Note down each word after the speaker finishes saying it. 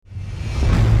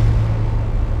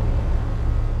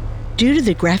Due to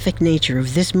the graphic nature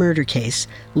of this murder case,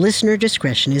 listener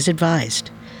discretion is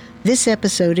advised. This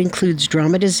episode includes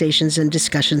dramatizations and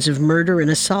discussions of murder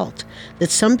and assault that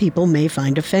some people may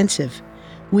find offensive.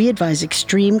 We advise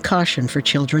extreme caution for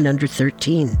children under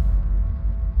 13.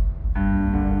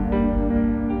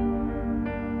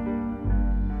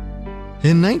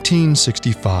 In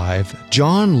 1965,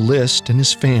 John List and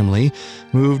his family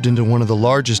moved into one of the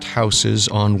largest houses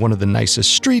on one of the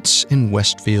nicest streets in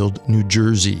Westfield, New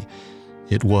Jersey.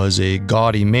 It was a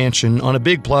gaudy mansion on a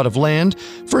big plot of land,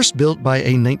 first built by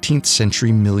a 19th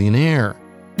century millionaire.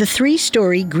 The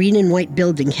 3-story green and white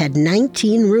building had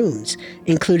 19 rooms,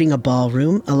 including a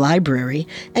ballroom, a library,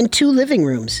 and 2 living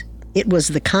rooms. It was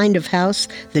the kind of house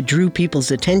that drew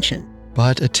people's attention.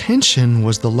 But attention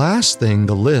was the last thing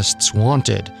the Lists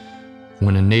wanted.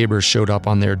 When a neighbor showed up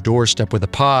on their doorstep with a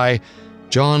pie,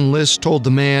 John List told the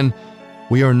man,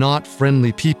 "We are not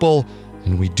friendly people,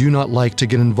 and we do not like to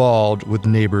get involved with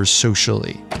neighbors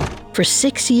socially." For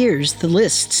 6 years, the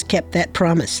Lists kept that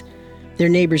promise. Their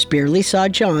neighbors barely saw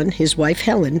John, his wife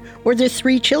Helen, or their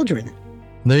 3 children.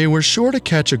 They were sure to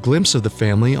catch a glimpse of the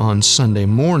family on Sunday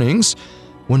mornings,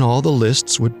 when all the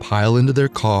Lists would pile into their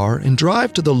car and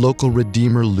drive to the local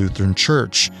Redeemer Lutheran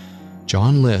Church.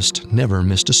 John List never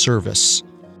missed a service.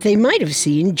 They might have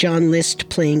seen John List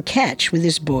playing catch with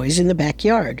his boys in the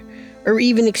backyard, or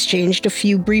even exchanged a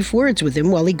few brief words with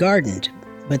him while he gardened.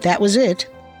 But that was it.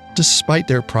 Despite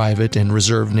their private and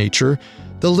reserved nature,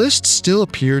 the Lists still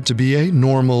appeared to be a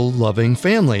normal, loving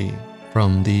family,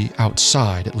 from the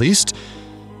outside at least.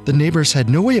 The neighbors had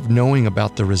no way of knowing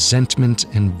about the resentment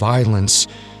and violence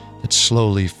that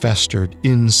slowly festered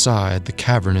inside the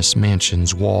cavernous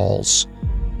mansion's walls.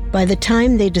 By the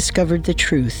time they discovered the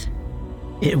truth,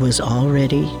 it was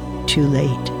already too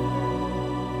late.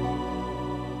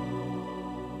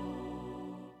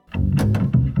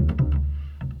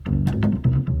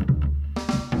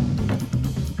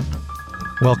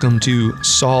 Welcome to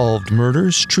Solved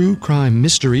Murders, True Crime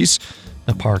Mysteries,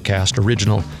 a Parcast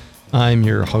original. I'm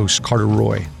your host, Carter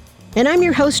Roy. And I'm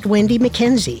your host, Wendy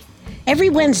McKenzie. Every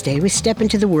Wednesday, we step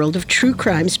into the world of true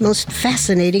crime's most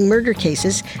fascinating murder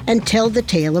cases and tell the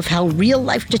tale of how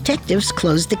real-life detectives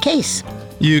closed the case.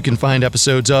 You can find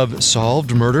episodes of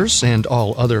Solved Murders and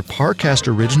all other Parcast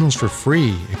originals for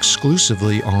free,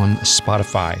 exclusively on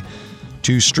Spotify.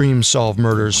 To stream Solved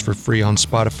Murders for free on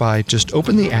Spotify, just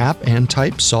open the app and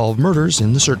type Solved Murders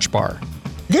in the search bar.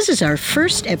 This is our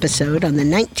first episode on the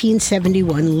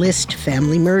 1971 List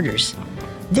family murders.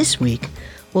 This week,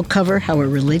 we'll cover how a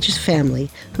religious family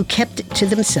who kept it to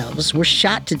themselves were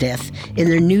shot to death in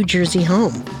their New Jersey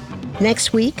home.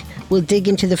 Next week, we'll dig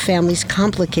into the family's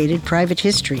complicated private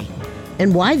history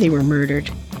and why they were murdered,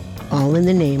 all in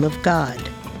the name of God.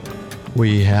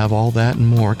 We have all that and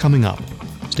more coming up.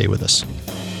 Stay with us.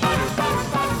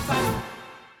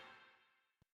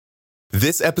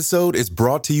 This episode is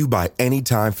brought to you by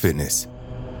Anytime Fitness.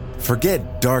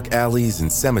 Forget dark alleys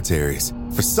and cemeteries.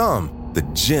 For some, the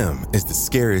gym is the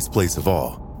scariest place of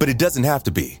all, but it doesn't have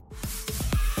to be.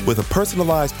 With a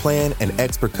personalized plan and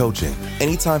expert coaching,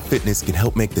 Anytime Fitness can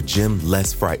help make the gym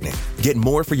less frightening. Get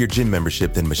more for your gym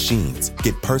membership than machines.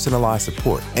 Get personalized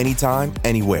support anytime,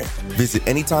 anywhere. Visit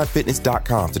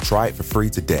AnytimeFitness.com to try it for free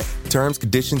today. Terms,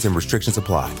 conditions, and restrictions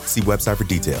apply. See website for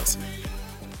details.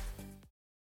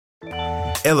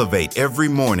 Elevate every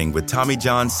morning with Tommy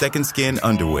John's Second Skin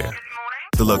underwear.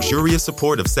 The luxurious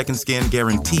support of Second Skin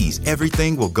guarantees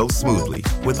everything will go smoothly.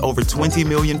 With over 20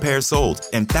 million pairs sold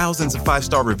and thousands of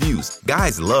 5-star reviews,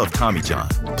 guys love Tommy John.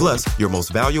 Plus, your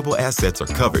most valuable assets are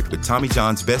covered with Tommy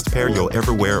John's best pair you'll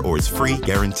ever wear or its free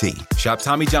guarantee. Shop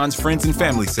Tommy John's Friends and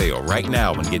Family Sale right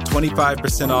now and get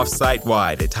 25% off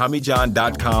site-wide at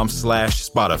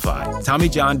TommyJohn.com/Spotify.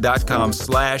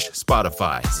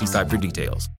 TommyJohn.com/Spotify. See site for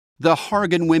details. The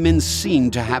Hargan women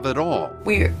seemed to have it all.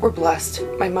 We were blessed.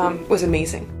 My mom was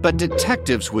amazing. But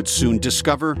detectives would soon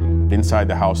discover inside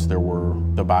the house there were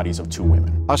the bodies of 2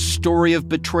 women. A story of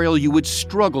betrayal you would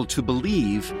struggle to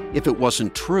believe if it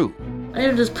wasn't true. I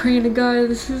am just praying to God,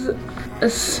 this is a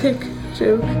sick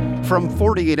joke. From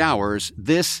 48 Hours,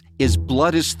 this is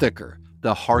Blood is Thicker,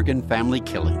 the Hargan Family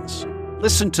Killings.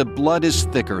 Listen to Blood is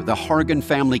Thicker, the Hargan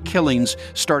Family Killings,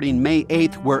 starting May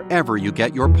 8th, wherever you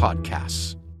get your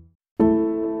podcasts.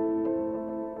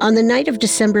 On the night of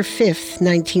December 5th,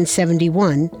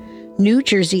 1971, New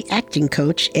Jersey acting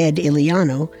coach Ed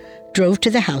Iliano drove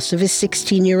to the house of his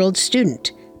 16-year-old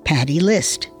student, Patty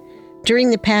List.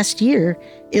 During the past year,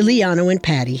 Iliano and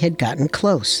Patty had gotten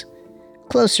close.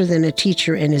 Closer than a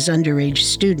teacher and his underage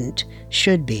student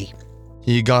should be.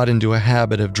 He got into a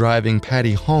habit of driving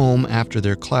Patty home after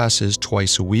their classes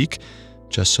twice a week.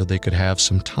 just so they could have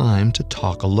some time to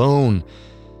talk alone.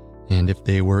 And if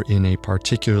they were in a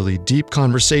particularly deep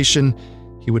conversation,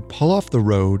 he would pull off the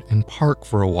road and park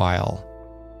for a while.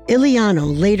 Iliano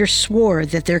later swore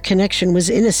that their connection was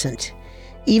innocent.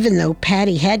 Even though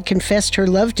Patty had confessed her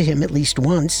love to him at least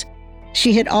once,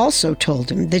 she had also told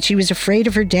him that she was afraid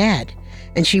of her dad,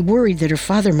 and she worried that her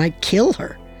father might kill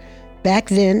her. Back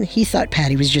then, he thought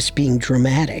Patty was just being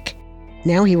dramatic.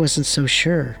 Now he wasn't so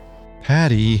sure.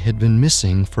 Patty had been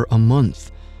missing for a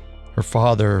month. Her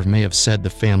father may have said the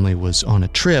family was on a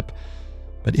trip,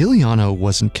 but Iliano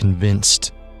wasn't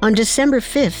convinced. On December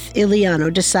 5th, Iliano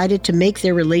decided to make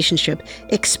their relationship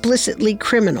explicitly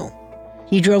criminal.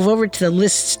 He drove over to the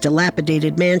List's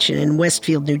dilapidated mansion in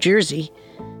Westfield, New Jersey,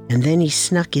 and then he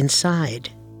snuck inside.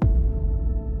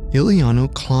 Iliano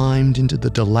climbed into the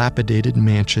dilapidated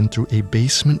mansion through a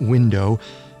basement window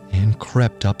and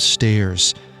crept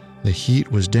upstairs. The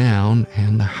heat was down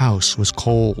and the house was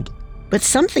cold. But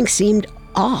something seemed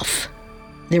off.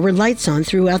 There were lights on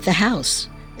throughout the house,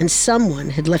 and someone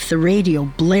had left the radio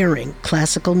blaring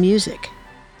classical music.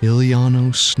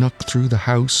 Iliano snuck through the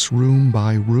house room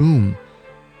by room.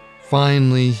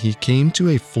 Finally, he came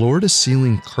to a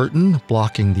floor-to-ceiling curtain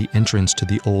blocking the entrance to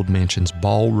the old mansion's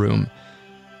ballroom.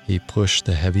 He pushed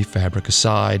the heavy fabric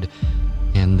aside,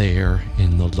 and there,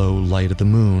 in the low light of the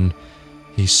moon,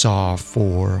 he saw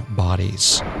 4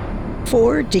 bodies.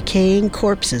 4 decaying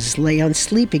corpses lay on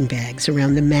sleeping bags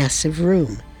around the massive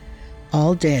room,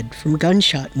 all dead from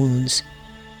gunshot wounds.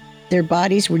 Their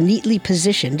bodies were neatly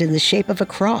positioned in the shape of a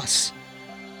cross.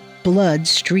 Blood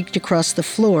streaked across the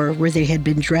floor where they had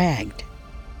been dragged.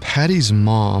 Patty's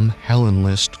mom, Helen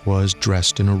List, was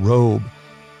dressed in a robe.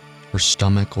 Her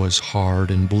stomach was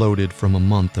hard and bloated from a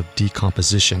month of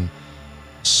decomposition.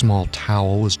 A small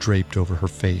towel was draped over her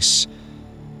face.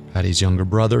 Patty's younger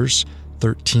brothers,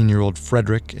 13-year-old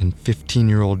Frederick and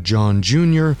 15-year-old John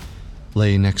Jr.,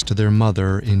 lay next to their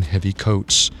mother in heavy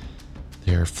coats.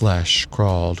 Their flesh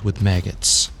crawled with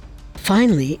maggots.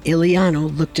 Finally, Iliano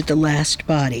looked at the last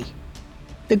body.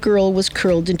 The girl was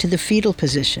curled into the fetal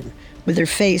position, with her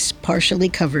face partially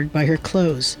covered by her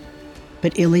clothes.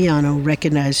 But Iliano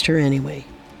recognized her anyway.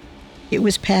 It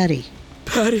was Patty.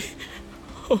 Patty!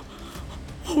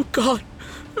 Oh God!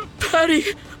 Patty!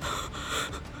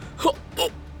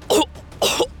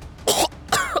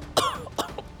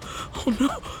 Oh no!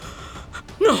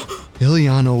 No!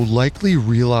 Iliano likely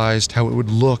realized how it would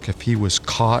look if he was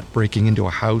caught breaking into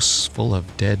a house full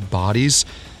of dead bodies,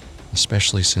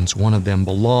 especially since one of them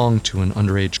belonged to an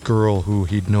underage girl who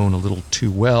he'd known a little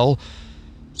too well.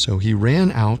 So he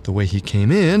ran out the way he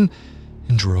came in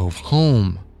and drove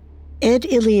home. Ed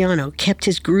Iliano kept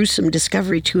his gruesome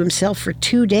discovery to himself for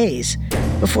 2 days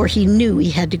before he knew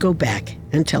he had to go back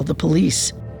and tell the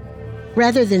police.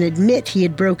 Rather than admit he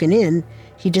had broken in,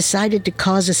 he decided to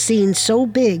cause a scene so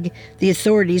big the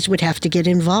authorities would have to get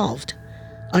involved.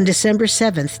 On December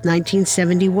 7th,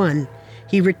 1971,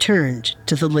 he returned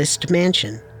to the List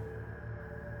mansion.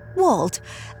 Walt,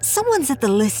 someone's at the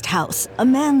List house. A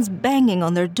man's banging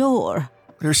on their door.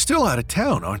 They're still out of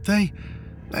town, aren't they?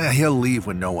 He'll leave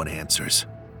when no one answers.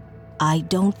 I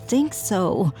don't think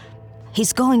so.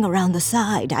 He's going around the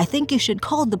side. I think you should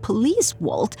call the police,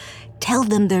 Walt. Tell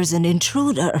them there's an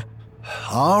intruder.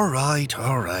 All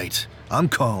right. I'm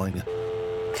calling.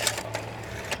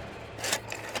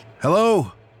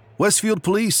 Hello? Westfield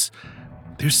Police?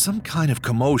 There's some kind of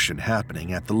commotion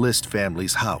happening at the List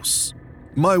family's house.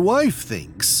 My wife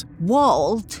thinks...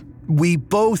 Walt? We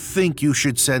both think you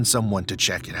should send someone to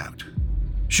check it out.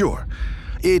 Sure.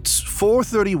 It's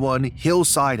 431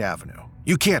 Hillside Avenue.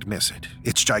 You can't miss it.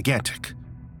 It's gigantic.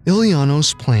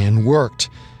 Iliano's plan worked.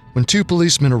 When 2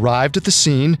 policemen arrived at the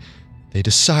scene, they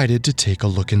decided to take a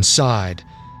look inside.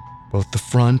 Both the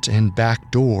front and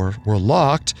back door were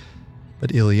locked,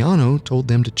 but Iliano told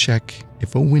them to check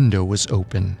if a window was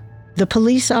open. The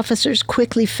police officers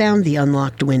quickly found the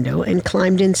unlocked window and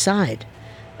climbed inside.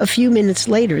 A few minutes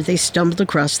later, they stumbled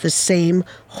across the same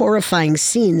horrifying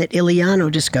scene that Iliano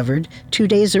discovered 2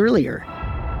 days earlier.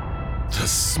 The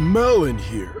smell in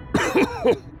here.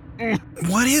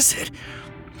 What is it?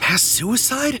 Mass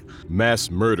suicide? Mass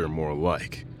murder, more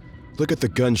like. Look at the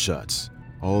gunshots,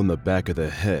 all in the back of the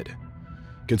head.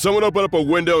 Can someone open up a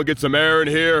window and get some air in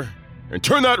here? And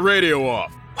turn that radio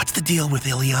off! What's the deal with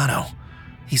Iliano?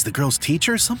 He's the girl's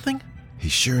teacher or something? He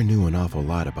sure knew an awful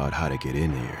lot about how to get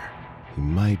in here. He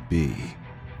might be.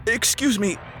 Excuse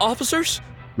me, officers?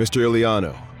 Mr.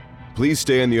 Iliano, please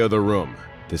stay in the other room.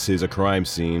 This is a crime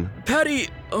scene. Patty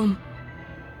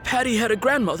had a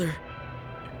grandmother.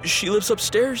 She lives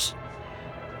upstairs.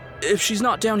 If she's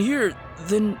not down here,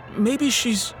 then maybe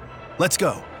she's... Let's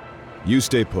go. You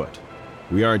stay put.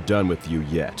 We aren't done with you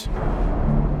yet.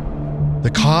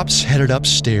 The cops headed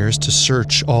upstairs to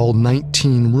search all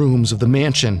 19 rooms of the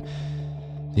mansion.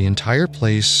 The entire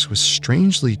place was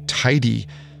strangely tidy,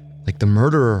 like the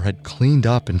murderer had cleaned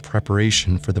up in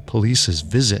preparation for the police's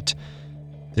visit.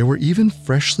 There were even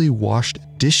freshly washed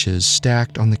dishes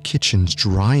stacked on the kitchen's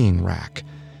drying rack.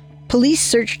 Police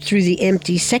searched through the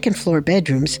empty second-floor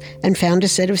bedrooms and found a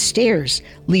set of stairs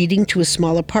leading to a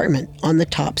small apartment on the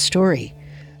top story.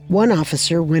 One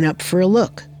officer went up for a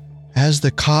look. As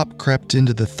the cop crept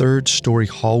into the third-story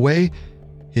hallway,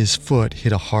 his foot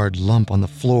hit a hard lump on the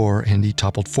floor and he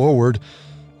toppled forward,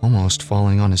 almost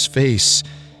falling on his face.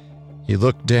 He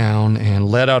looked down and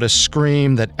let out a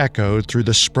scream that echoed through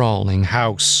the sprawling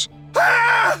house.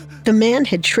 The man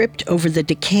had tripped over the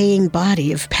decaying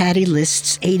body of Patty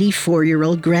List's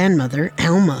 84-year-old grandmother,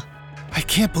 Alma. I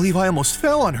can't believe I almost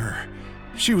fell on her.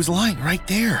 She was lying right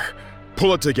there.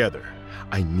 Pull it together.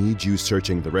 I need you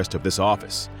searching the rest of this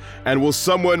office. And will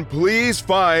someone please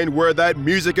find where that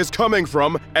music is coming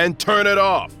from and turn it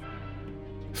off?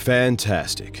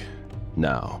 Fantastic.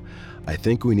 Now, I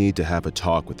think we need to have a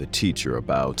talk with the teacher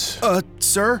about...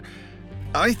 Sir?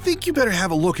 I think you better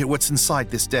have a look at what's inside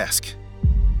this desk.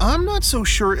 I'm not so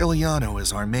sure Iliano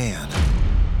is our man.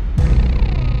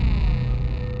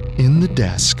 In the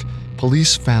desk,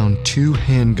 police found 2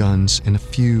 handguns and a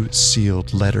few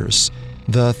sealed letters.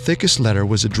 The thickest letter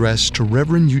was addressed to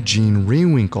Reverend Eugene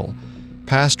Rehwinkle,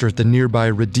 pastor at the nearby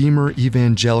Redeemer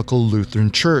Evangelical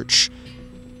Lutheran Church.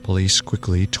 Police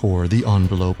quickly tore the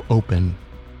envelope open.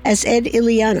 As Ed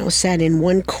Iliano sat in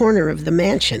one corner of the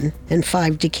mansion and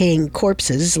 5 decaying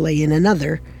corpses lay in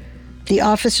another, the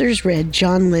officers read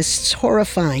John List's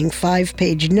horrifying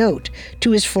 5-page note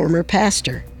to his former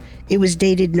pastor. It was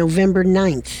dated November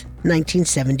 9th,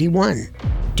 1971.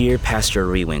 Dear Pastor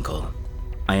Rehwinkle,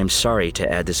 I am sorry to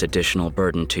add this additional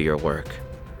burden to your work.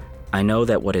 I know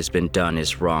that what has been done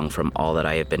is wrong from all that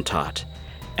I have been taught,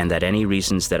 and that any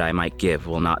reasons that I might give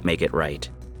will not make it right.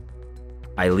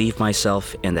 I leave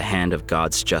myself in the hand of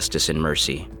God's justice and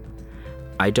mercy.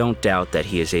 I don't doubt that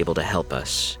He is able to help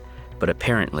us, but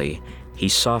apparently He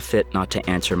saw fit not to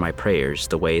answer my prayers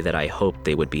the way that I hoped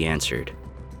they would be answered.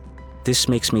 This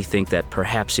makes me think that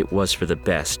perhaps it was for the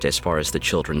best as far as the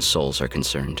children's souls are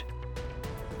concerned.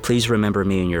 Please remember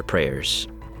me in your prayers.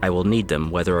 I will need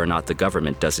them whether or not the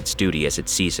government does its duty as it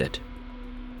sees it.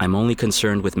 I'm only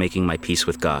concerned with making my peace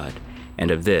with God,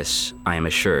 and of this I am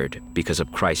assured because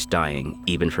of Christ dying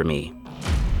even for me.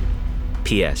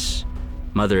 P.S.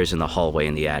 Mother is in the hallway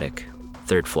in the attic,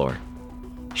 3rd floor.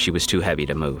 She was too heavy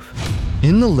to move.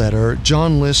 In the letter,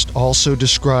 John List also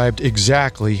described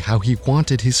exactly how he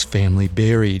wanted his family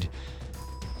buried.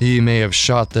 He may have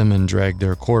shot them and dragged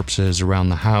their corpses around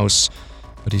the house,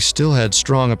 but he still had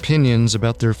strong opinions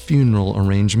about their funeral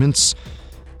arrangements.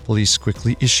 Police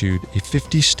quickly issued a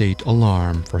 50-state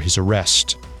alarm for his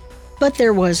arrest. But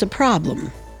there was a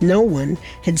problem. No one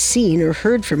had seen or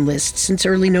heard from List since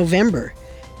early November.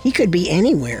 He could be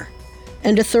anywhere,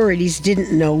 and authorities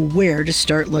didn't know where to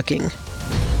start looking.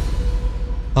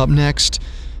 Up next,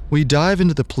 we dive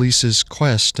into the police's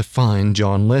quest to find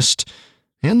John List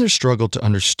and their struggle to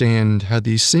understand how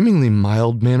the seemingly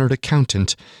mild-mannered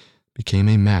accountant became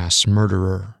a mass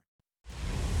murderer.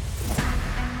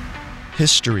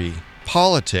 History,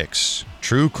 politics,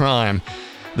 true crime.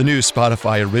 The new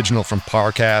Spotify original from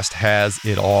Parcast has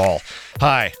it all.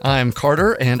 Hi, I'm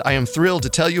Carter, and I am thrilled to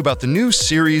tell you about the new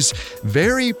series,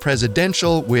 Very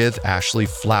Presidential with Ashley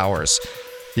Flowers.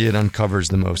 It uncovers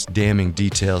the most damning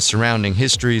details surrounding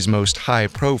history's most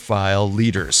high-profile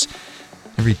leaders.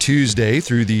 Every Tuesday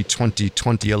through the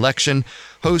 2020 election,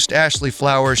 host Ashley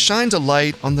Flowers shines a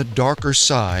light on the darker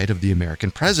side of the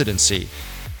American presidency.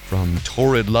 From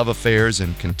torrid love affairs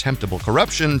and contemptible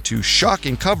corruption to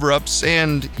shocking cover-ups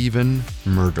and even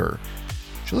murder.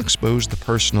 She'll expose the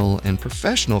personal and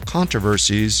professional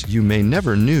controversies you may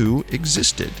never knew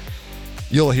existed.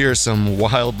 You'll hear some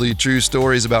wildly true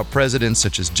stories about presidents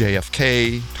such as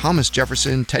JFK, Thomas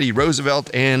Jefferson, Teddy Roosevelt,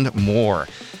 and more.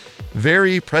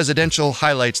 Very Presidential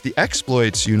highlights the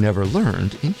exploits you never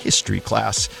learned in history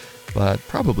class, but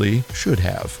probably should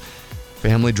have.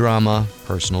 Family drama,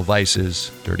 personal vices,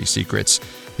 dirty secrets.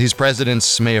 These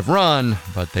presidents may have run,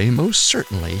 but they most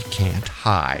certainly can't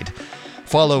hide.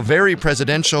 Follow Very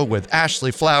Presidential with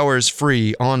Ashley Flowers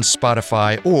free on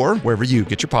Spotify or wherever you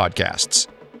get your podcasts.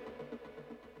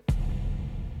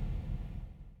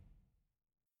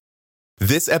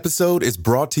 This episode is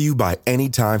brought to you by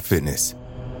Anytime Fitness.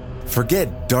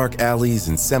 Forget dark alleys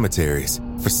and cemeteries.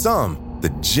 For some, the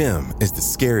gym is the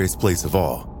scariest place of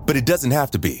all. But it doesn't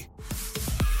have to be.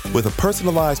 With a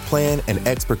personalized plan and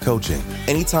expert coaching,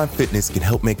 Anytime Fitness can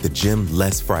help make the gym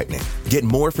less frightening. Get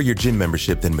more for your gym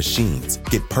membership than machines.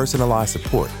 Get personalized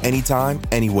support anytime,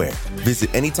 anywhere. Visit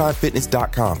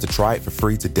AnytimeFitness.com to try it for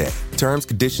free today. Terms,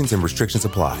 conditions, and restrictions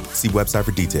apply. See website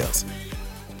for details.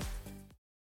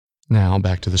 Now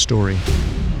back to the story.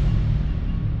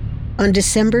 On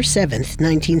December 7th,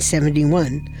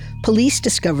 1971, police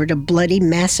discovered a bloody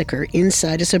massacre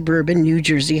inside a suburban New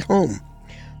Jersey home.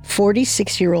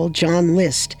 46-year-old John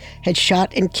List had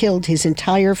shot and killed his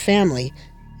entire family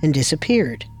and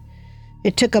disappeared.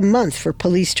 It took a month for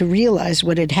police to realize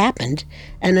what had happened,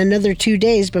 and another 2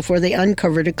 days before they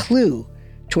uncovered a clue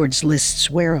towards List's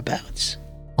whereabouts.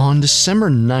 On December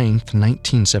 9th,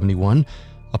 1971,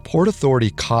 a Port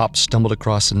Authority cop stumbled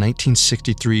across a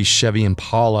 1963 Chevy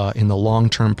Impala in the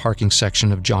long-term parking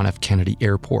section of John F. Kennedy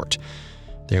Airport.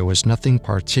 There was nothing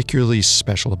particularly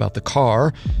special about the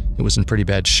car. It was in pretty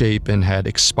bad shape and had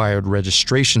expired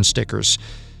registration stickers.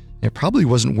 It probably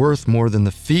wasn't worth more than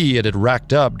the fee it had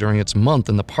racked up during its month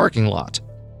in the parking lot.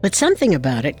 But something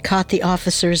about it caught the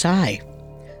officer's eye,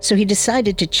 so he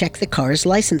decided to check the car's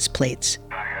license plates.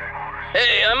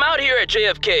 Hey, I'm out here at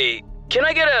JFK. Can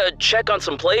I get a check on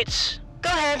some plates? Go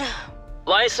ahead.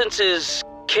 License is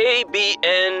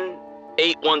KBN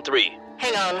 813.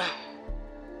 Hang on.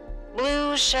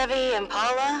 Blue Chevy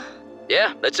Impala?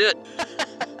 Yeah, that's it.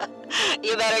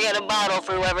 You better get a bottle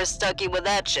for whoever stuck you with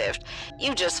that shift.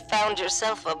 You just found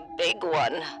yourself a big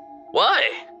one.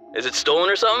 Why? Is it stolen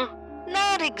or something?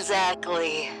 Not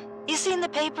exactly. You seen the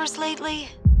papers lately?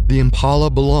 The Impala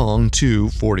belonged to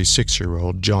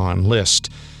 46-year-old John List,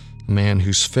 a man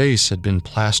whose face had been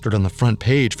plastered on the front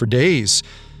page for days.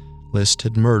 List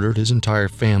had murdered his entire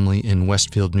family in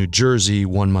Westfield, New Jersey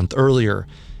 1 month earlier.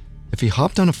 If he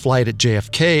hopped on a flight at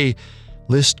JFK,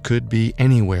 List could be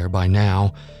anywhere by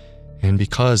now, and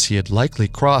because he had likely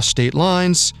crossed state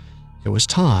lines, it was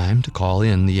time to call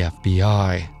in the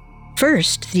FBI.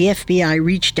 First, the FBI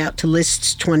reached out to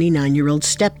List's 29-year-old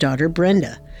stepdaughter,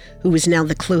 Brenda, who was now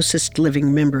the closest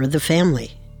living member of the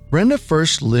family. Brenda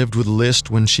first lived with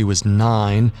List when she was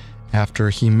 9, after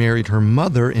he married her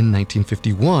mother in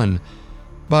 1951.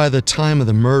 By the time of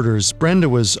the murders, Brenda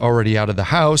was already out of the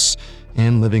house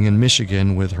and living in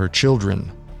Michigan with her children.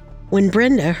 When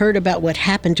Brenda heard about what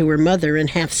happened to her mother and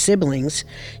half-siblings,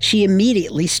 she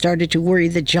immediately started to worry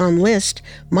that John List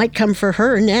might come for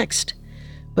her next.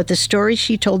 But the story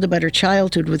she told about her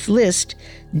childhood with List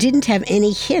didn't have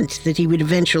any hint that he would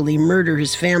eventually murder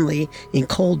his family in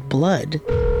cold blood.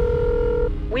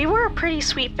 We were a pretty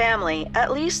sweet family,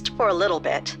 at least for a little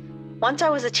bit. Once I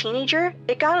was a teenager,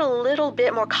 it got a little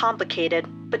bit more complicated,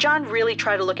 but John really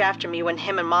tried to look after me when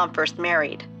him and Mom first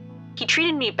married. He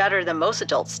treated me better than most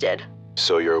adults did.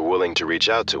 So you're willing to reach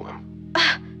out to him?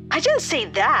 I didn't say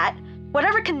that.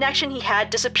 Whatever connection he had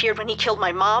disappeared when he killed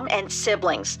my mom and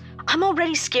siblings. I'm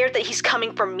already scared that he's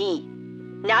coming for me.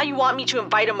 Now you want me to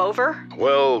invite him over?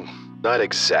 Well, not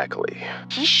exactly.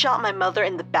 He shot my mother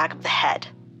in the back of the head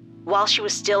while she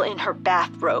was still in her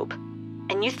bathrobe.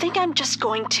 And you think I'm just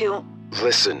going to...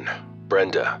 Listen,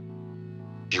 Brenda.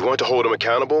 You want to hold him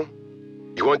accountable?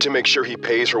 You want to make sure he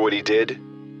pays for what he did?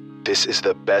 This is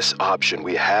the best option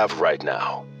we have right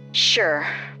now. Sure,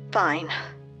 fine.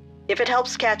 If it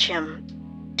helps catch him,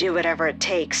 do whatever it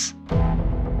takes.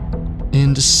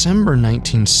 In December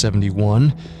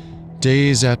 1971,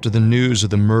 days after the news of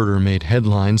the murder made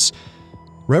headlines,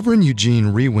 Reverend Eugene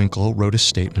Rewinkle wrote a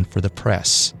statement for the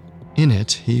press. In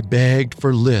it, he begged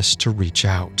for List to reach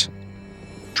out.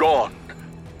 John,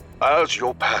 as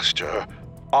your pastor,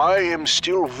 I am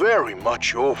still very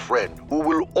much your friend who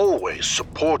will always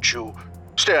support you,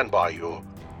 stand by you,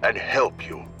 and help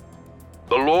you.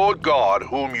 The Lord God,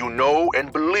 whom you know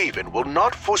and believe in, will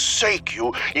not forsake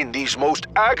you in these most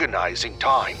agonizing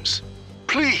times.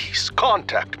 Please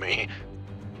contact me.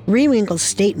 Rewinkle's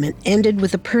statement ended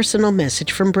with a personal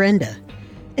message from Brenda.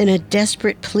 In a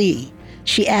desperate plea,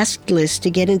 she asked List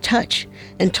to get in touch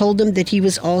and told him that he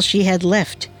was all she had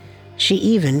left. She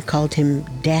even called him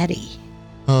Daddy.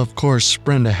 Of course,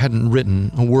 Brenda hadn't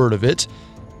written a word of it.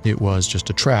 It was just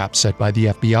a trap set by the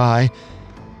FBI.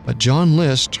 But John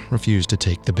List refused to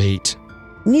take the bait.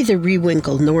 Neither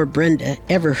Rewinkle nor Brenda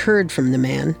ever heard from the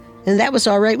man, and that was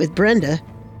all right with Brenda.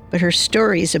 But her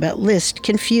stories about List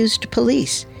confused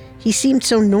police. He seemed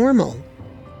so normal,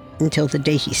 until the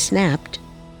day he snapped.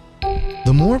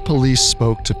 The more police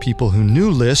spoke to people who knew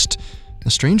List,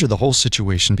 the stranger the whole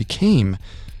situation became.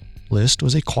 List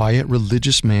was a quiet,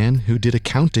 religious man who did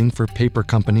accounting for paper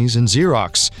companies and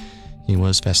Xerox. He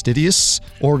was fastidious,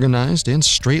 organized, and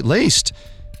straight-laced.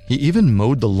 He even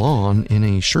mowed the lawn in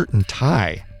a shirt and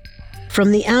tie.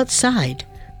 From the outside,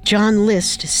 John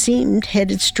List seemed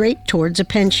headed straight towards a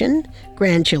pension,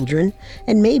 grandchildren,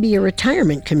 and maybe a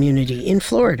retirement community in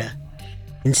Florida.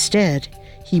 Instead,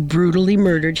 he brutally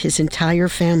murdered his entire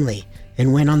family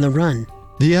and went on the run.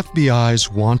 The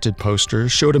FBI's wanted poster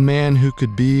showed a man who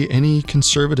could be any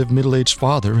conservative middle-aged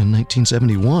father in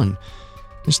 1971.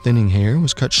 His thinning hair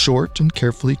was cut short and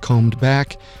carefully combed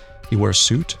back. He wore a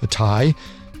suit, a tie,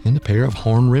 and a pair of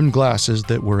horn-rimmed glasses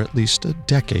that were at least a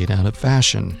decade out of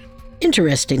fashion.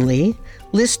 Interestingly,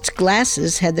 List's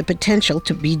glasses had the potential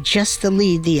to be just the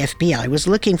lead the FBI was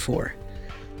looking for.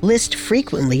 List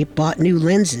frequently bought new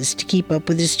lenses to keep up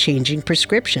with his changing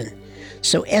prescription,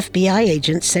 so FBI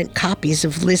agents sent copies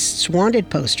of List's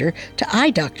wanted poster to eye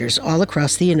doctors all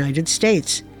across the United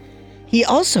States. He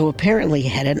also apparently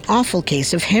had an awful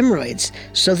case of hemorrhoids,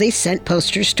 so they sent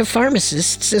posters to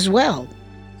pharmacists as well.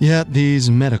 Yet these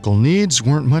medical needs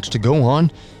weren't much to go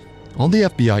on. All the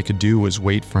FBI could do was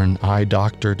wait for an eye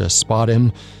doctor to spot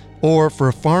him, or for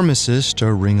a pharmacist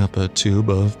to ring up a tube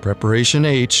of Preparation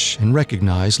H and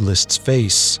recognize List's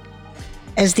face.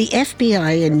 As the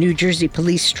FBI and New Jersey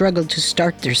police struggled to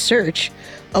start their search,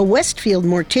 a Westfield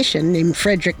mortician named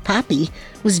Frederick Poppy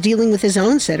was dealing with his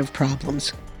own set of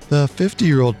problems. The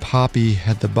 50-year-old Poppy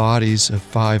had the bodies of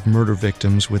 5 murder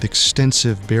victims with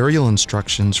extensive burial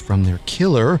instructions from their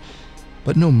killer,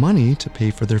 but no money to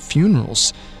pay for their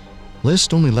funerals.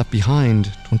 List only left behind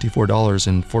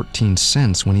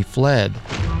 $24.14 when he fled.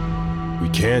 We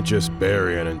can't just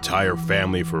bury an entire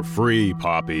family for free,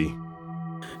 Poppy.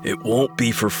 It won't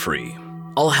be for free.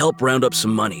 I'll help round up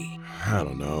some money. I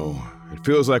don't know. It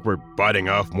feels like we're biting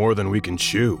off more than we can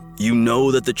chew. You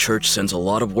know that the church sends a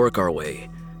lot of work our way.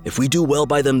 If we do well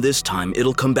by them this time,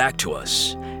 it'll come back to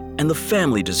us. And the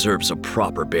family deserves a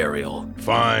proper burial.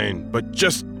 Fine, but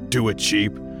just do it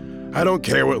cheap. I don't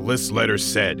care what List's letter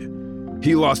said.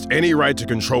 He lost any right to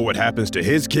control what happens to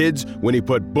his kids when he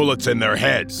put bullets in their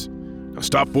heads. Now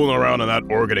stop fooling around on that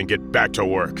organ and get back to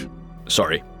work.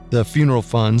 Sorry. The funeral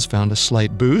funds found a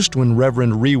slight boost when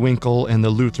Reverend Rewinkle and the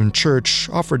Lutheran Church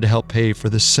offered to help pay for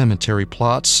the cemetery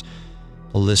plots.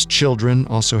 The List children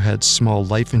also had small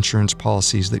life insurance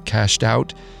policies that cashed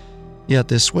out. Yet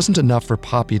this wasn't enough for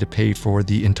Poppy to pay for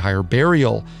the entire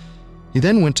burial. He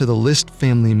then went to the List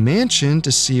family mansion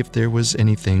to see if there was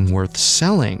anything worth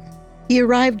selling. He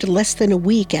arrived less than a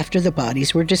week after the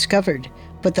bodies were discovered,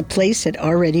 but the place had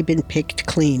already been picked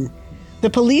clean. The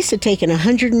police had taken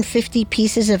 150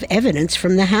 pieces of evidence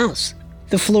from the house.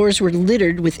 The floors were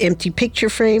littered with empty picture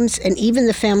frames, and even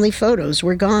the family photos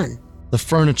were gone. The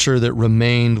furniture that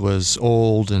remained was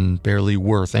old and barely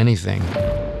worth anything.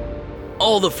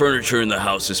 All the furniture in the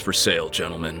house is for sale,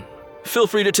 gentlemen. Feel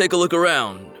free to take a look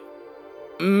around.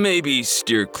 Maybe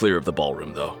steer clear of the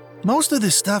ballroom, though. Most of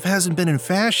this stuff hasn't been in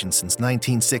fashion since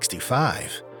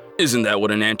 1965. Isn't that what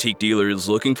an antique dealer is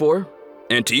looking for?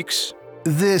 Antiques?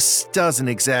 This doesn't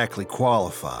exactly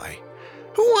qualify.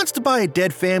 Who wants to buy a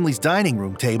dead family's dining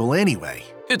room table anyway?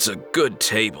 It's a good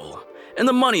table, and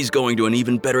the money's going to an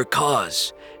even better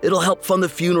cause. It'll help fund the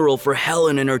funeral for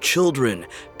Helen and her children,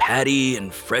 Patty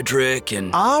and Frederick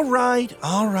and... All right.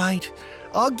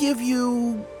 I'll give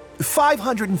you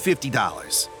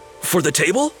 $550. For the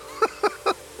table?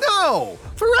 No,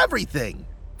 for everything.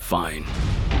 Fine.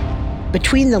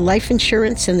 Between the life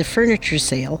insurance and the furniture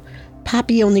sale,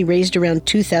 Poppy only raised around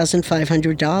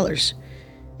 $2,500.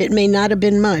 It may not have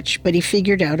been much, but he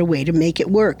figured out a way to make it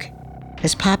work.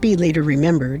 As Poppy later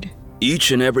remembered,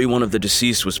 each and every one of the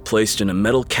deceased was placed in a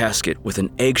metal casket with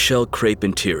an eggshell crepe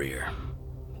interior.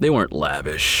 They weren't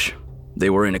lavish.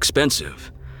 They were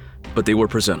inexpensive, but they were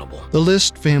presentable. The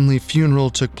List family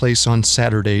funeral took place on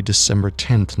Saturday, December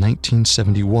 10th,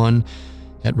 1971,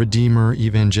 at Redeemer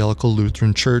Evangelical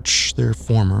Lutheran Church, their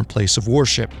former place of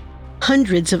worship.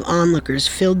 Hundreds of onlookers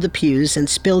filled the pews and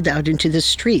spilled out into the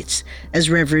streets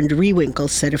as Reverend Rewinkle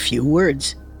said a few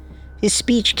words. His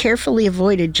speech carefully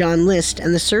avoided John List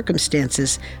and the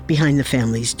circumstances behind the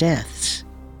family's deaths.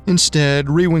 Instead,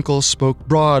 Rewinkle spoke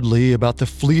broadly about the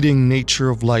fleeting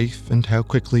nature of life and how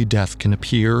quickly death can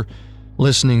appear.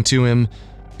 Listening to him,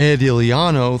 Ed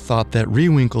Iliano thought that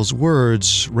Rewinkle's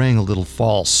words rang a little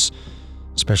false,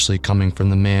 especially coming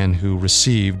from the man who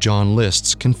received John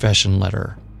List's confession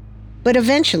letter. But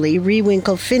eventually,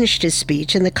 Rewinkle finished his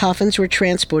speech and the coffins were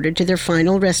transported to their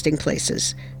final resting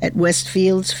places at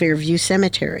Westfield's Fairview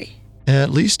Cemetery.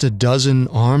 At least a dozen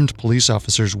armed police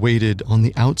officers waited on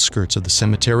the outskirts of the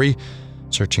cemetery,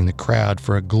 searching the crowd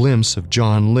for a glimpse of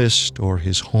John List or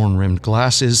his horn-rimmed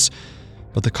glasses,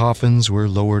 but the coffins were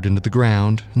lowered into the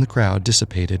ground and the crowd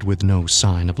dissipated with no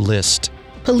sign of List.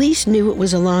 Police knew it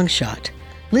was a long shot.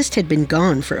 List had been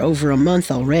gone for over a month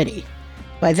already.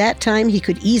 By that time, he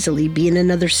could easily be in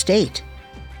another state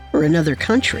or another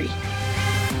country.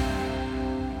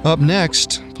 Up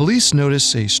next, police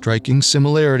notice a striking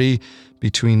similarity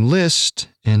between List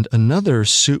and another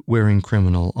suit-wearing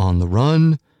criminal on the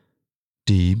run,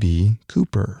 D.B.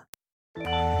 Cooper.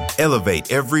 Elevate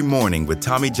every morning with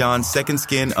Tommy John's Second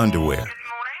Skin underwear.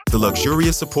 The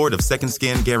luxurious support of Second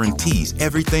Skin guarantees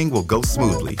everything will go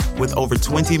smoothly. With over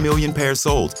 20 million pairs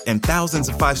sold and thousands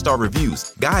of 5-star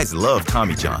reviews, guys love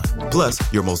Tommy John. Plus,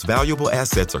 your most valuable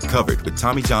assets are covered with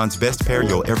Tommy John's best pair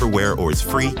you'll ever wear or its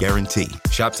free guarantee.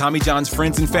 Shop Tommy John's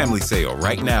Friends and Family Sale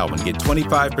right now and get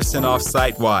 25% off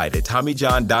site-wide at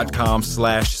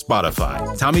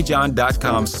TommyJohn.com/Spotify.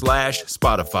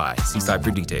 TommyJohn.com/Spotify. See site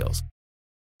for details.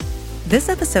 This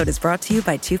episode is brought to you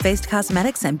by Too Faced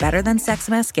Cosmetics and Better Than Sex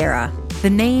Mascara. The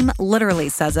name literally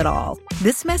says it all.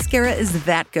 This mascara is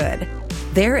that good.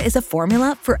 There is a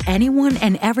formula for anyone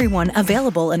and everyone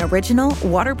available in original,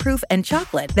 waterproof, and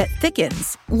chocolate that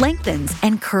thickens, lengthens,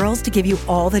 and curls to give you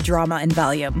all the drama and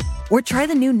volume. Or try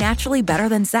the new Naturally Better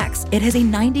Than Sex. It has a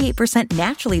 98%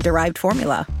 naturally derived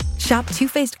formula. Shop Too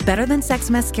Faced Better Than Sex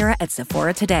Mascara at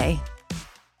Sephora today.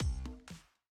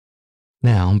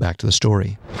 Now, back to the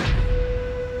story.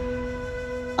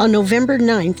 On November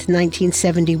 9th,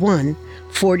 1971,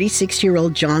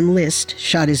 46-year-old John List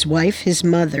shot his wife, his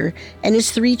mother, and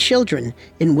his 3 children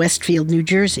in Westfield, New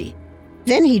Jersey.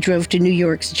 Then he drove to New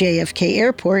York's JFK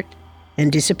Airport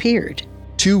and disappeared.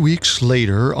 2 weeks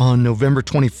later, on November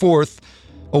 24th,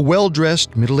 a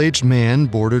well-dressed, middle-aged man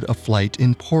boarded a flight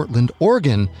in Portland,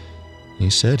 Oregon. He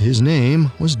said his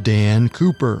name was Dan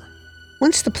Cooper.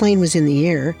 Once the plane was in the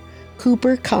air,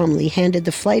 Cooper calmly handed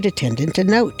the flight attendant a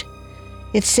note.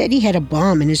 It said he had a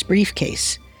bomb in his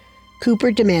briefcase.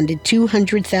 Cooper demanded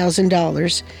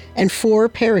 $200,000 and 4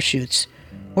 parachutes,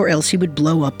 or else he would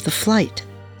blow up the flight.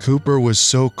 Cooper was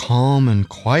so calm and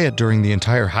quiet during the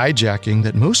entire hijacking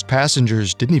that most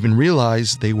passengers didn't even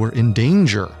realize they were in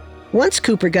danger. Once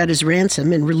Cooper got his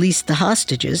ransom and released the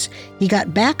hostages, he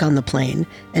got back on the plane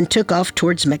and took off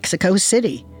towards Mexico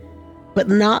City. But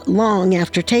not long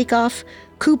after takeoff,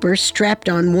 Cooper strapped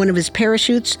on one of his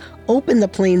parachutes, opened the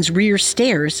plane's rear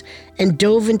stairs, and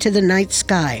dove into the night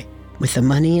sky with the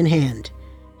money in hand.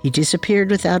 He disappeared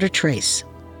without a trace.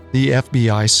 The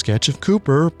FBI sketch of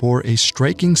Cooper bore a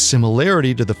striking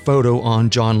similarity to the photo on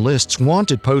John List's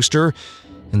wanted poster,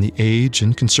 and the age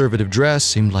and conservative dress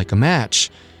seemed like a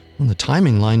match. And the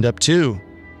timing lined up too.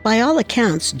 By all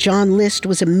accounts, John List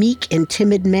was a meek and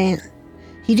timid man.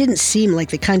 He didn't seem like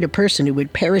the kind of person who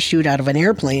would parachute out of an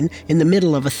airplane in the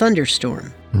middle of a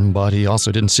thunderstorm. But he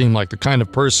also didn't seem like the kind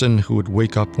of person who would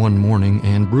wake up one morning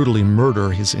and brutally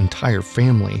murder his entire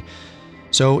family.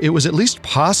 So it was at least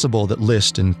possible that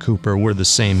List and Cooper were the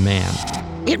same man.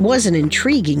 It was an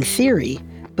intriguing theory,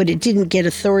 but it didn't get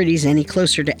authorities any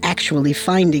closer to actually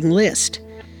finding List.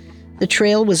 The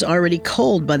trail was already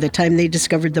cold by the time they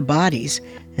discovered the bodies,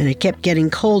 and it kept getting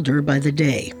colder by the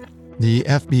day. The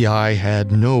FBI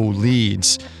had no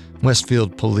leads.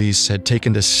 Westfield police had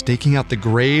taken to staking out the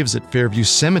graves at Fairview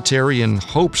Cemetery in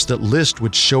hopes that List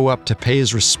would show up to pay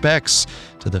his respects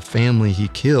to the family he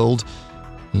killed.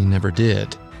 He never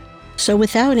did. So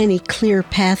without any clear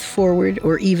path forward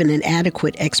or even an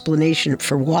adequate explanation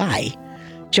for why,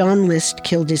 John List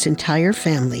killed his entire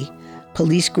family.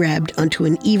 Police grabbed onto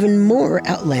an even more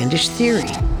outlandish theory.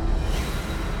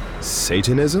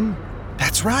 Satanism?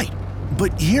 That's right.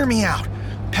 But hear me out.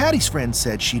 Patty's friend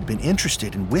said she'd been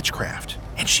interested in witchcraft,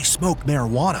 and she smoked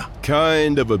marijuana.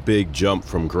 Kind of a big jump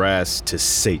from grass to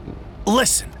Satan.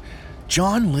 Listen,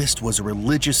 John List was a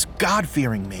religious,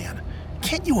 God-fearing man.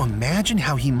 Can't you imagine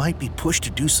how he might be pushed to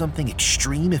do something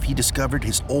extreme if he discovered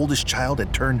his oldest child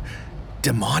had turned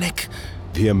demonic?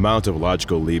 The amount of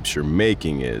logical leaps you're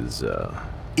making is,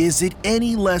 Is it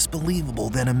any less believable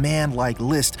than a man like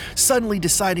List suddenly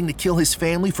deciding to kill his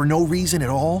family for no reason at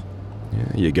all?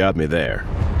 Yeah, you got me there.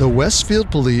 The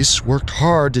Westfield police worked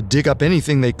hard to dig up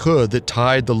anything they could that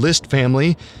tied the List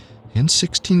family, and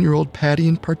 16-year-old Patty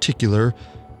in particular,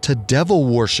 to devil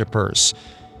worshippers.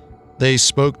 They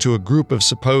spoke to a group of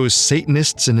supposed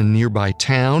Satanists in a nearby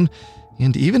town,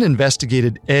 and even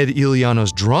investigated Ed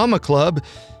Iliano's drama club,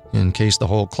 in case the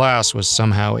whole class was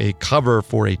somehow a cover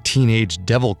for a teenage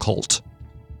devil cult.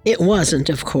 It wasn't,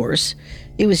 of course.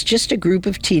 It was just a group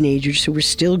of teenagers who were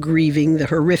still grieving the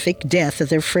horrific death of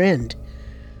their friend.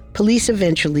 Police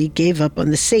eventually gave up on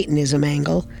the Satanism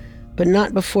angle, but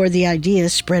not before the idea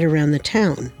spread around the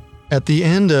town. At the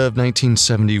end of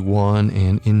 1971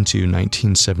 and into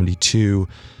 1972,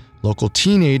 local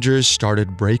teenagers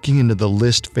started breaking into the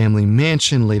List family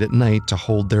mansion late at night to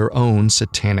hold their own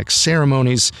satanic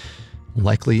ceremonies,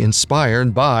 likely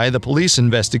inspired by the police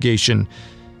investigation.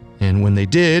 And when they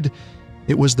did,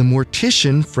 it was the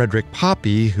mortician Frederick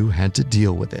Poppy who had to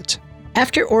deal with it.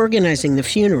 After organizing the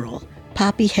funeral,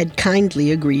 Poppy had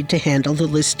kindly agreed to handle the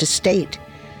List estate.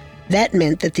 That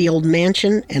meant that the old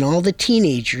mansion and all the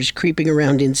teenagers creeping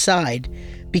around inside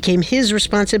became his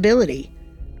responsibility.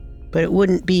 But it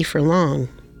wouldn't be for long.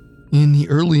 In the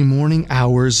early morning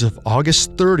hours of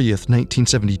August 30th,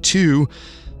 1972,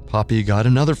 Poppy got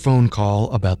another phone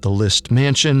call about the List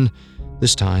mansion.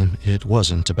 This time, it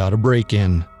wasn't about a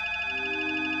break-in.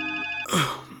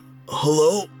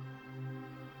 Hello?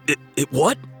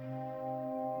 What?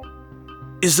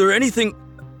 Is there anything...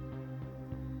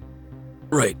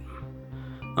 Right.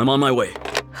 I'm on my way.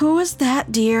 Who is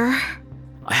that, dear?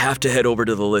 I have to head over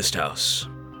to the List house.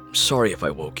 Sorry if I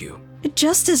woke you. It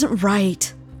just isn't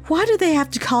right. Why do they have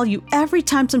to call you every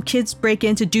time some kids break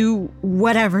in to do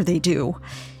whatever they do?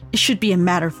 It should be a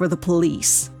matter for the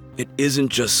police. It isn't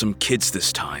just some kids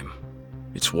this time.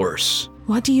 It's worse.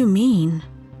 What do you mean?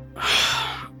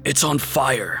 It's on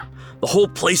fire. The whole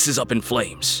place is up in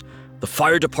flames. The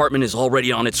fire department is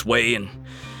already on its way, and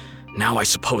now I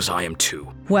suppose I am too.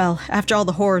 Well, after all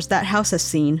the horrors that house has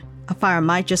seen, a fire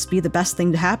might just be the best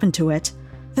thing to happen to it.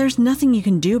 There's nothing you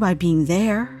can do by being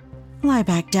there. Lie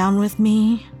back down with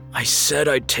me. I said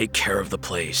I'd take care of the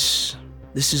place.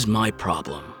 This is my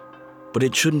problem, but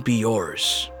it shouldn't be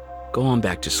yours. Go on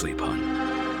back to sleep, hon.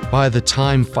 By the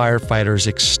time firefighters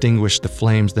extinguished the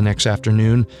flames the next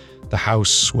afternoon, the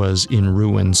house was in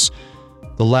ruins.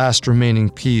 The last remaining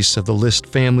piece of the List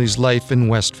family's life in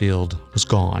Westfield was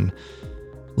gone.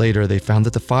 Later, they found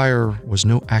that the fire was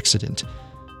no accident.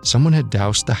 Someone had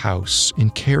doused the house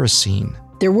in kerosene.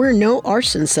 There were no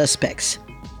arson suspects,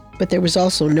 but there was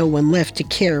also no one left to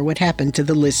care what happened to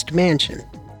the List mansion.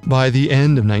 By the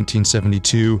end of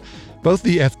 1972, both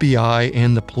the FBI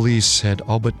and the police had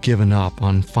all but given up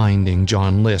on finding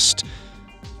John List.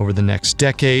 Over the next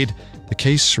decade, the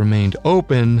case remained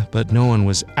open, but no one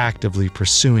was actively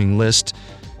pursuing List.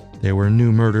 There were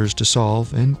new murders to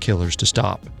solve and killers to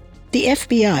stop. The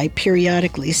FBI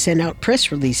periodically sent out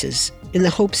press releases in the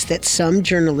hopes that some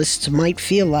journalists might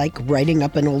feel like writing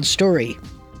up an old story.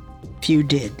 Few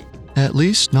did. At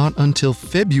least not until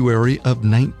February of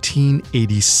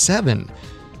 1987,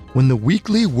 when the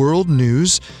Weekly World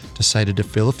News decided to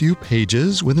fill a few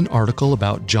pages with an article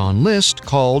about John List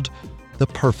called The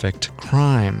Perfect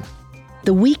Crime.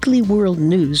 The Weekly World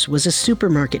News was a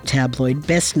supermarket tabloid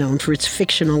best known for its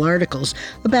fictional articles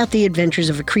about the adventures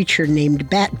of a creature named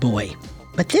Bat Boy.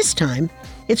 But this time,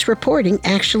 its reporting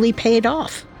actually paid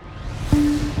off.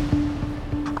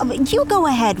 You go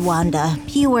ahead, Wanda.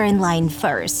 You were in line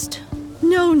first.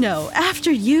 No,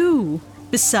 after you.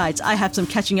 Besides, I have some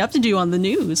catching up to do on the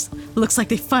news. Looks like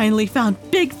they finally found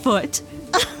Bigfoot.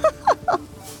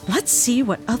 Let's see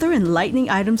what other enlightening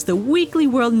items the Weekly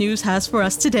World News has for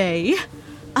us today.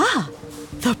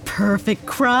 The perfect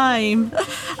crime.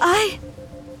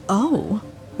 Oh.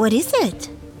 What is it?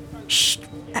 Shh,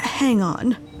 hang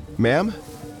on. Ma'am?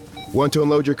 Want to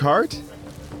unload your cart?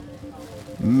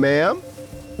 Ma'am?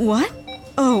 What?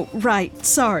 Oh, right,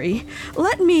 sorry.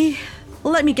 Let me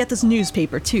get this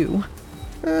newspaper too.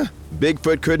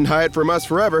 Bigfoot couldn't hide from us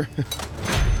forever.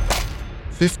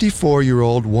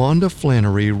 54-year-old Wanda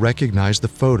Flannery recognized the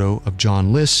photo of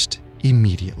John List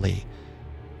immediately.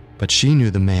 But she knew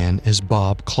the man as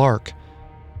Bob Clark.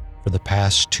 For the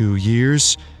past 2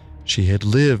 years, she had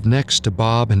lived next to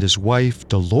Bob and his wife,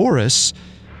 Dolores,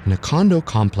 in a condo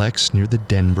complex near the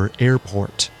Denver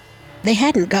airport. They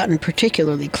hadn't gotten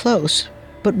particularly close,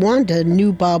 but Wanda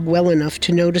knew Bob well enough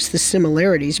to notice the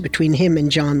similarities between him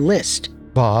and John List.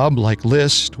 Bob, like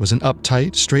List, was an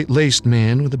uptight, straight-laced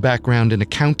man with a background in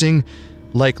accounting.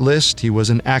 Like List, he was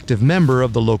an active member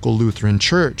of the local Lutheran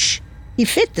church. He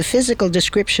fit the physical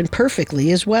description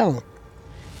perfectly as well.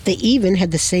 They even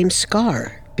had the same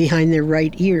scar behind their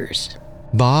right ears.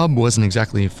 Bob wasn't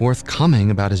exactly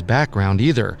forthcoming about his background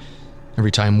either.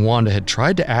 Every time Wanda had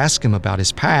tried to ask him about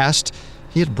his past,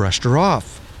 he had brushed her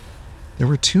off. There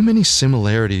were too many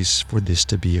similarities for this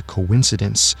to be a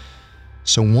coincidence.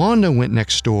 So Wanda went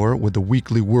next door with the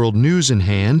Weekly World News in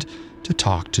hand to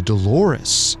talk to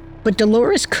Dolores. But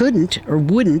Dolores couldn't or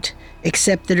wouldn't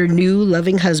accept that her new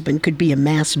loving husband could be a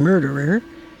mass murderer.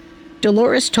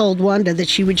 Dolores told Wanda that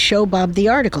she would show Bob the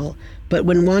article, but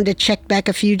when Wanda checked back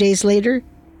a few days later,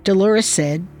 Dolores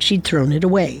said she'd thrown it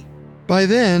away. By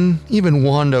then, even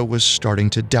Wanda was starting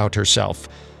to doubt herself.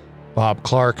 Bob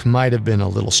Clark might have been a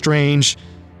little strange,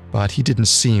 but he didn't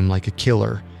seem like a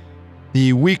killer.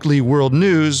 The Weekly World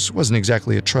News wasn't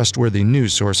exactly a trustworthy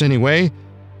news source anyway,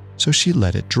 so she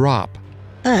let it drop.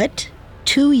 But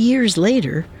 2 years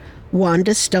later,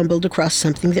 Wanda stumbled across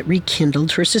something that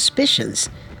rekindled her suspicions.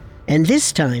 And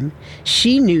this time,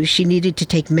 she knew she needed to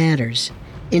take matters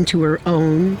into her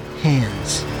own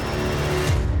hands.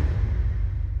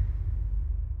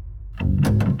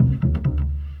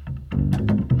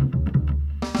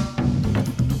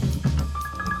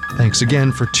 Thanks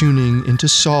again for tuning into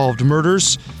Solved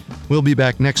Murders. We'll be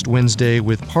back next Wednesday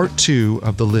with part 2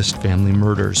 of the List family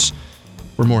murders.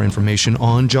 For more information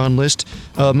on John List,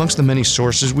 amongst the many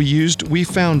sources we used, we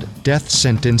found Death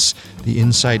Sentence, the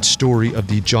inside story of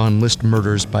the John List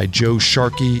murders by Joe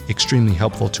Sharkey, extremely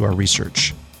helpful to our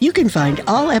research. You can find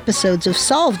all episodes of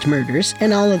Solved Murders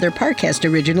and all other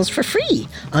Parcast originals for free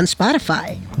on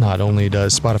Spotify. Not only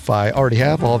does Spotify already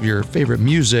have all of your favorite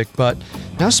music, but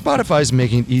now Spotify is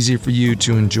making it easier for you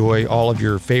to enjoy all of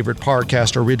your favorite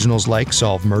Parcast originals like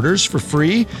Solved Murders for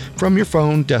free from your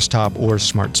phone, desktop, or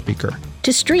smart speaker.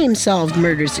 To stream Solved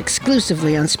Murders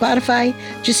exclusively on Spotify,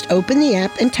 just open the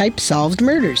app and type Solved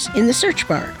Murders in the search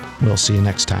bar. We'll see you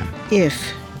next time.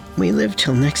 If we live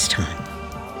till next time.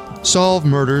 Solved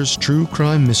Murders True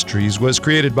Crime Mysteries was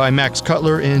created by Max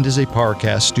Cutler and is a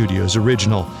Parcast Studios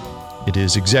original. It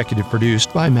is executive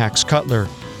produced by Max Cutler.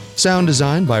 Sound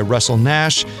design by Russell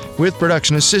Nash, with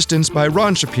production assistance by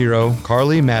Ron Shapiro,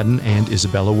 Carly Madden, and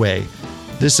Isabella Way.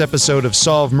 This episode of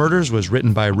Solved Murders was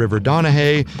written by River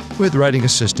Donahue, with writing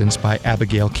assistance by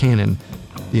Abigail Cannon.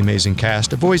 The amazing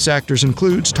cast of voice actors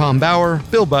includes Tom Bauer,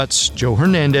 Bill Butts, Joe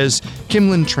Hernandez,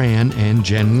 Kimlin Tran, and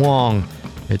Jen Wong.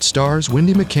 It stars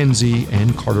Wendy McKenzie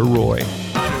and Carter Roy.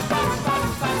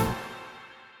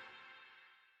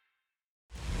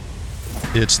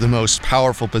 It's the most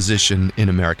powerful position in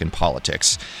American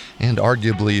politics, and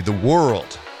arguably the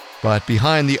world. But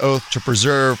behind the oath to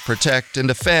preserve, protect, and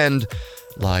defend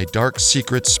lie dark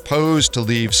secrets posed to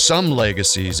leave some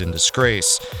legacies in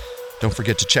disgrace. Don't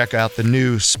forget to check out the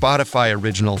new Spotify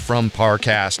original from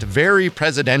Parcast, Very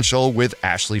Presidential with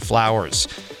Ashley Flowers.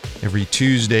 Every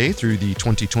Tuesday through the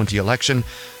 2020 election,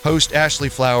 host Ashley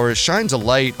Flowers shines a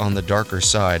light on the darker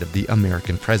side of the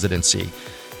American presidency,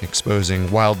 exposing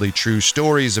wildly true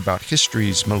stories about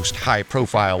history's most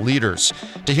high-profile leaders.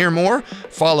 To hear more,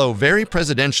 follow Very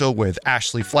Presidential with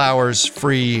Ashley Flowers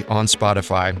free on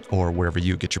Spotify or wherever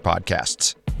you get your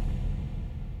podcasts.